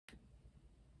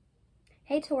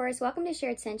Hey Taurus, welcome to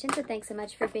Shared Ascension, so thanks so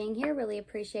much for being here. Really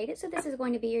appreciate it. So this is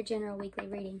going to be your general weekly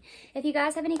reading. If you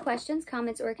guys have any questions,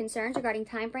 comments, or concerns regarding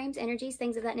time frames, energies,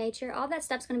 things of that nature, all that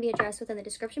stuff's going to be addressed within the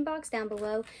description box down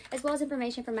below, as well as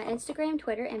information from my Instagram,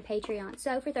 Twitter, and Patreon.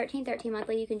 So for 1313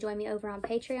 monthly, you can join me over on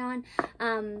Patreon.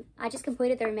 I just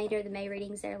completed the remainder of the May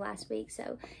readings there last week.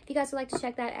 So if you guys would like to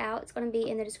check that out, it's going to be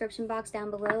in the description box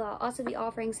down below. I'll also be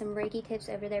offering some Reiki tips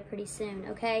over there pretty soon,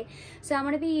 okay? So I'm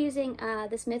going to be using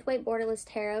the Smith-Waite Borderless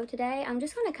Tarot today. I'm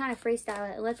just going to kind of freestyle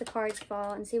it and let the cards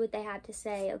fall and see what they have to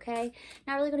say, okay?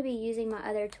 Not really going to be using my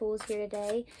other tools here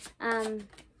today. So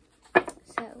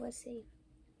let's see.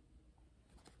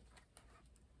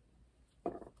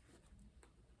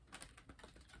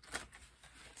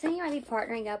 So you might be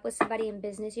partnering up with somebody in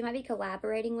business. You might be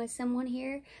collaborating with someone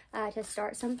here to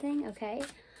start something, okay?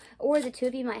 Or the two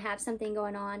of you might have something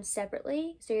going on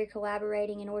separately, so you're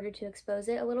collaborating in order to expose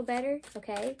it a little better,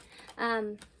 okay?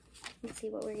 Let's see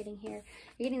what we're getting here.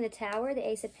 You're getting the Tower, the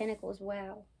Ace of Pentacles.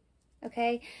 Wow.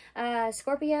 Okay.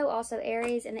 Scorpio, also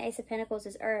Aries, and the Ace of Pentacles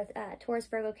is Earth. Taurus,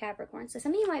 Virgo, Capricorn. So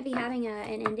some of you might be having an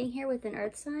ending here with an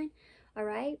Earth sign. All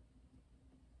right.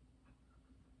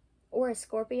 Or a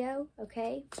Scorpio.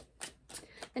 Okay.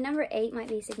 The number 8 might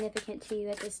be significant to you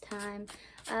at this time.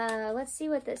 Let's see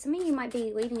what some of you might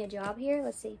be leaving a job here.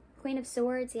 Let's see. Queen of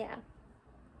Swords. Yeah.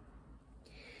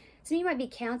 Some of you might be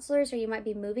counselors, or you might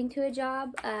be moving to a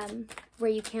job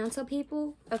where you counsel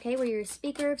people, okay, where you're a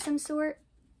speaker of some sort.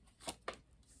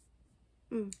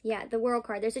 Yeah, the World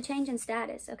card. There's a change in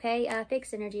status, okay?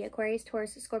 Fixed energy, Aquarius,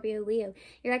 Taurus, Scorpio, Leo.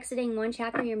 You're exiting one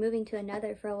chapter, you're moving to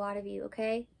another for a lot of you,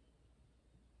 okay?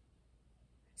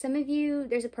 Some of you,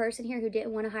 there's a person here who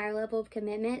didn't want a higher level of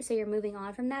commitment, so you're moving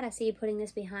on from that. I see you putting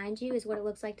this behind you is what it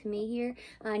looks like to me here.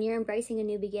 And you're embracing a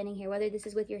new beginning here, whether this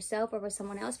is with yourself or with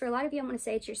someone else. For a lot of you, I'm going to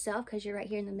say it's yourself because you're right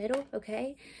here in the middle,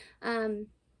 okay?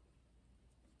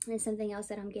 There's something else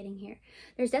that I'm getting here.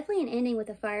 There's definitely an ending with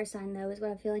a fire sign, though, is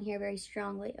what I'm feeling here very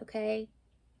strongly, okay?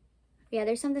 Yeah,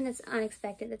 there's something that's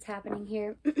unexpected that's happening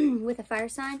here with a fire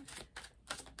sign.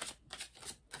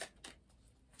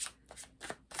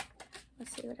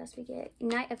 Let's see what else we get.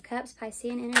 Knight of Cups,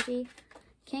 Piscean energy.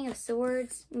 King of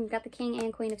Swords. We've got the King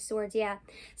and Queen of Swords. Yeah.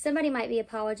 Somebody might be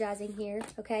apologizing here,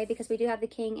 okay? Because we do have the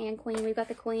King and Queen. We've got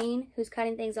the Queen who's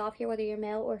cutting things off here, whether you're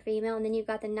male or female. And then you've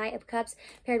got the Knight of Cups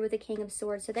paired with the King of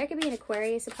Swords. So there could be an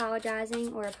Aquarius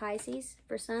apologizing or a Pisces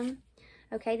for some.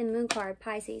 Okay, the Moon card,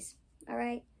 Pisces. All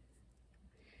right.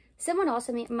 Someone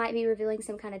also might be revealing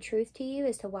some kind of truth to you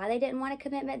as to why they didn't want a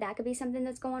commitment. That could be something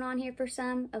that's going on here for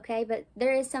some, okay? But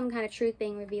there is some kind of truth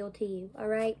being revealed to you, all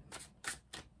right?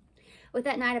 With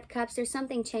that Knight of Cups, there's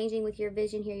something changing with your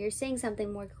vision here. You're seeing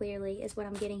something more clearly is what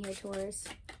I'm getting here, Taurus.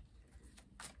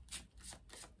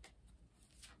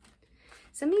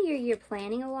 Some of you, you're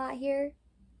planning a lot here.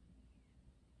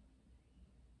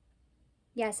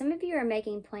 Yeah, some of you are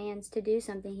making plans to do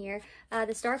something here.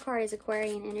 The Star card is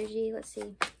Aquarian energy. Let's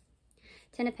see.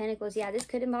 10 of Pentacles. Yeah, this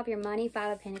could involve your money.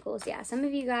 5 of Pentacles. Yeah, some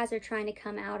of you guys are trying to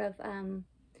come out of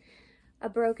a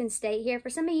broken state here. For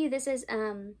some of you, this is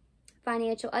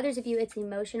financial. Others of you, it's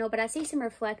emotional. But I see some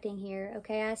reflecting here,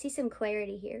 okay? I see some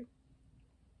clarity here.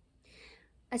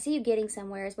 I see you getting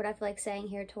somewhere is what I feel like saying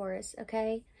here, Taurus,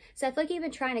 okay? So I feel like you've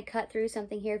been trying to cut through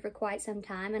something here for quite some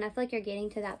time, and I feel like you're getting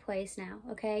to that place now,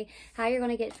 okay? How you're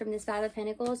going to get from this 5 of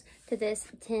Pentacles to this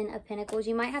 10 of Pentacles.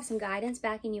 You might have some guidance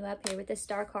backing you up here with this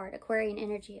Star card, Aquarian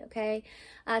energy, okay?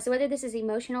 So whether this is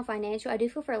emotional, financial, I do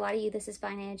feel for a lot of you this is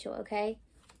financial, okay?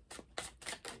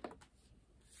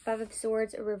 5 of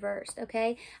Swords reversed,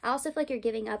 okay? I also feel like you're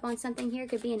giving up on something here.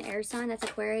 Could be an air sign. That's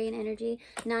Aquarian energy.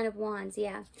 9 of Wands,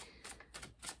 yeah.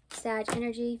 Sag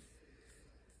energy,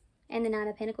 and the 9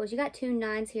 of Pentacles. You got 2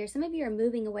 9s here. Some of you are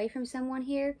moving away from someone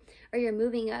here, or you're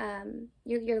moving,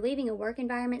 you're leaving a work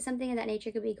environment. Something of that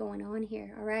nature could be going on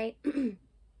here, all right?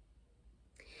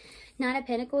 9 of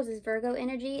Pentacles is Virgo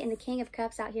energy, and the King of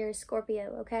Cups out here is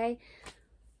Scorpio, okay?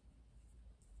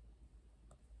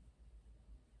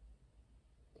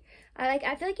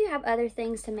 I feel like you have other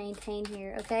things to maintain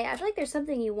here, okay? I feel like there's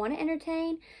something you want to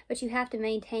entertain, but you have to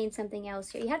maintain something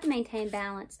else here. You have to maintain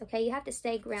balance, okay? You have to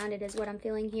stay grounded is what I'm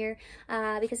feeling here,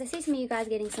 because I see some of you guys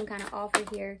getting some kind of offer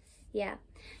here. Yeah.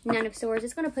 9 of Swords.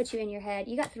 It's going to put you in your head.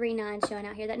 You got 3 9s showing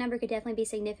out here. That number could definitely be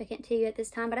significant to you at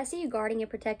this time, but I see you guarding and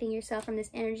protecting yourself from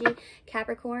this energy,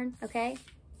 Capricorn, okay?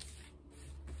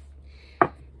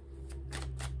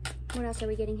 What else are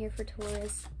we getting here for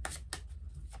Taurus?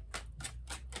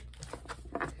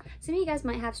 Some of you guys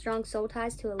might have strong soul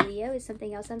ties to a Leo is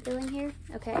something else I'm feeling here,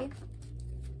 okay?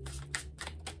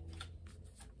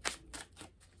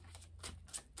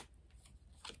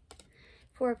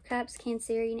 4 Four of Cups,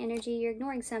 Cancerian energy. You're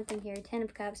ignoring something here. Ten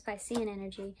of Cups, Piscean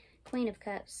energy. Queen of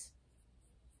Cups,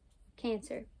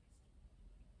 Cancer.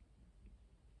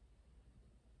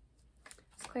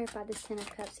 Let's clarify this Ten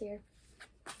of Cups here.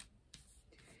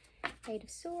 Eight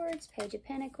of Swords, Page of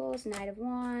Pentacles, Knight of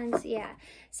Wands. Yeah.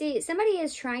 See, somebody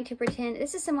is trying to pretend.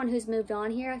 This is someone who's moved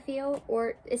on here, I feel.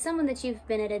 Or it's someone that you've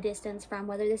been at a distance from.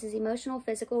 Whether this is emotional,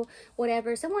 physical,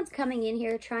 whatever. Someone's coming in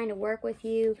here trying to work with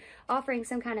you. Offering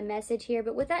some kind of message here.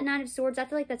 But with that Nine of Swords, I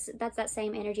feel like that's that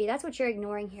same energy. That's what you're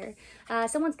ignoring here.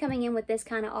 Someone's coming in with this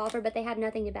kind of offer, but they have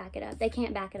nothing to back it up. They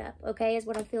can't back it up, okay, is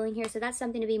what I'm feeling here. So that's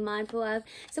something to be mindful of.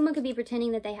 Someone could be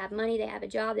pretending that they have money, they have a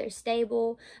job, they're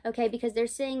stable, okay, because they're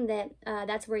seeing that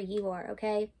that's where you are,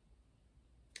 okay?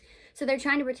 So they're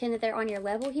trying to pretend that they're on your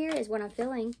level here is what I'm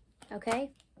feeling,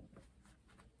 okay?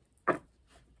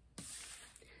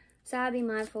 So I'll be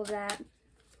mindful of that.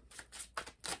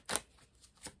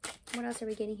 What else are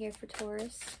we getting here for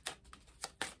Taurus?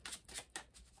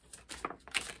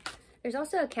 There's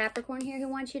also a Capricorn here who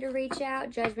wants you to reach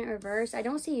out. Judgment reverse. I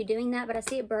don't see you doing that, but I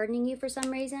see it burdening you for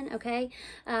some reason, okay?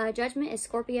 Judgment is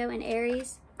Scorpio and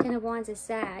Aries. Ten of Wands is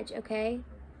Sag, okay?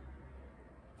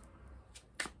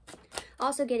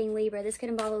 Also getting Libra. This could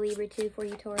involve a Libra too for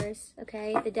you, Taurus,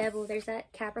 okay? The Devil, there's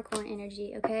that Capricorn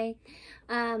energy, okay?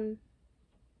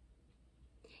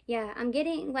 Yeah, I'm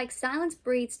getting, like, silence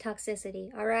breeds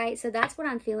toxicity, all right? So that's what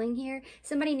I'm feeling here.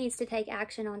 Somebody needs to take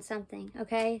action on something,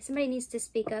 okay? Somebody needs to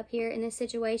speak up here in this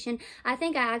situation. I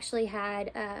think I actually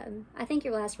had, I think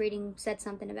your last reading said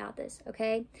something about this,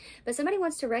 okay? But somebody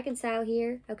wants to reconcile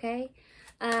here, okay?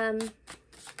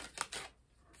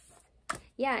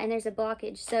 Yeah, and there's a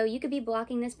blockage. So you could be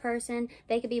blocking this person.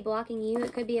 They could be blocking you.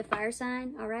 It could be a fire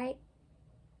sign, all right?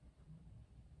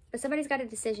 But somebody's got a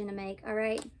decision to make, all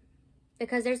right?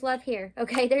 Because there's love here,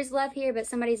 okay? There's love here, but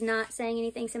somebody's not saying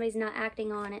anything. Somebody's not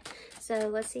acting on it. So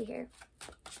let's see here.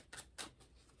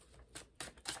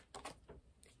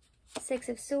 Six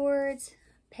of Swords,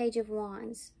 Page of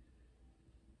Wands.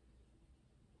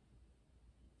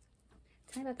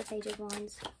 Tell me about the Page of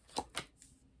Wands.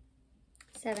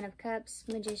 Seven of Cups,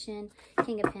 Magician,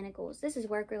 King of Pentacles. This is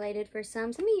work related for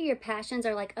some. Some of you, your passions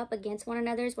are like up against one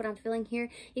another is what I'm feeling here.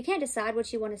 You can't decide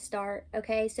what you want to start,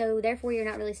 okay? So therefore you're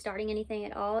not really starting anything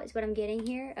at all is what I'm getting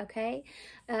here, okay?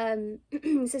 So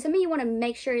some of you want to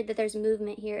make sure that there's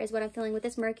movement here is what I'm feeling with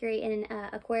this Mercury in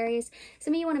Aquarius.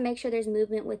 Some of you want to make sure there's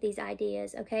movement with these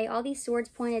ideas, okay? All these swords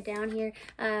pointed down here,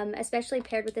 especially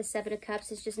paired with the Seven of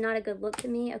Cups, is just not a good look to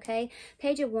me, okay?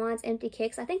 Page of Wands, empty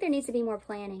kicks. I think there needs to be more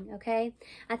planning, okay?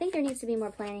 I think there needs to be more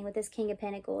planning with this King of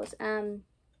Pentacles.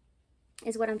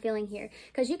 Is what I'm feeling here.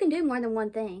 Because you can do more than one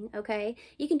thing, okay?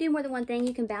 You can do more than one thing.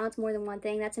 You can balance more than one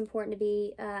thing. That's important to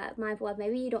be mindful of.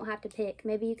 Maybe you don't have to pick.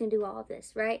 Maybe you can do all of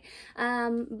this, right?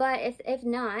 But if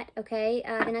not, okay,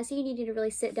 then I see you need to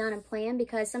really sit down and plan,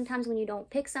 because sometimes when you don't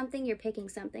pick something, you're picking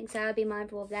something. So I would be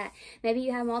mindful of that. Maybe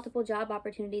you have multiple job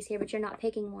opportunities here, but you're not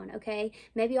picking one, okay?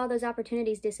 Maybe all those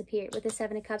opportunities disappeared with the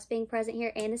Seven of Cups being present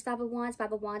here and this Five of Wands.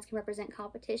 Five of Wands can represent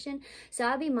competition. So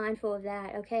I'll be mindful of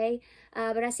that, okay?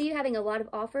 But I see you having a lot of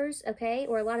offers, okay,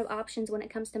 or a lot of options when it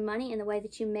comes to money and the way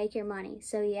that you make your money.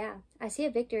 So yeah, I see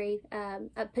a victory,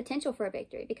 a potential for a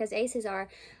victory, because aces are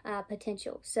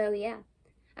potential. So yeah,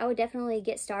 I would definitely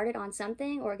get started on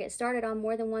something, or get started on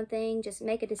more than one thing. Just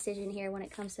make a decision here when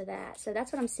it comes to that. So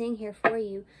that's what I'm seeing here for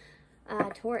you,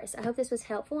 Taurus. I hope this was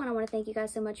helpful, and I want to thank you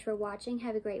guys so much for watching.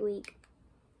 Have a great week.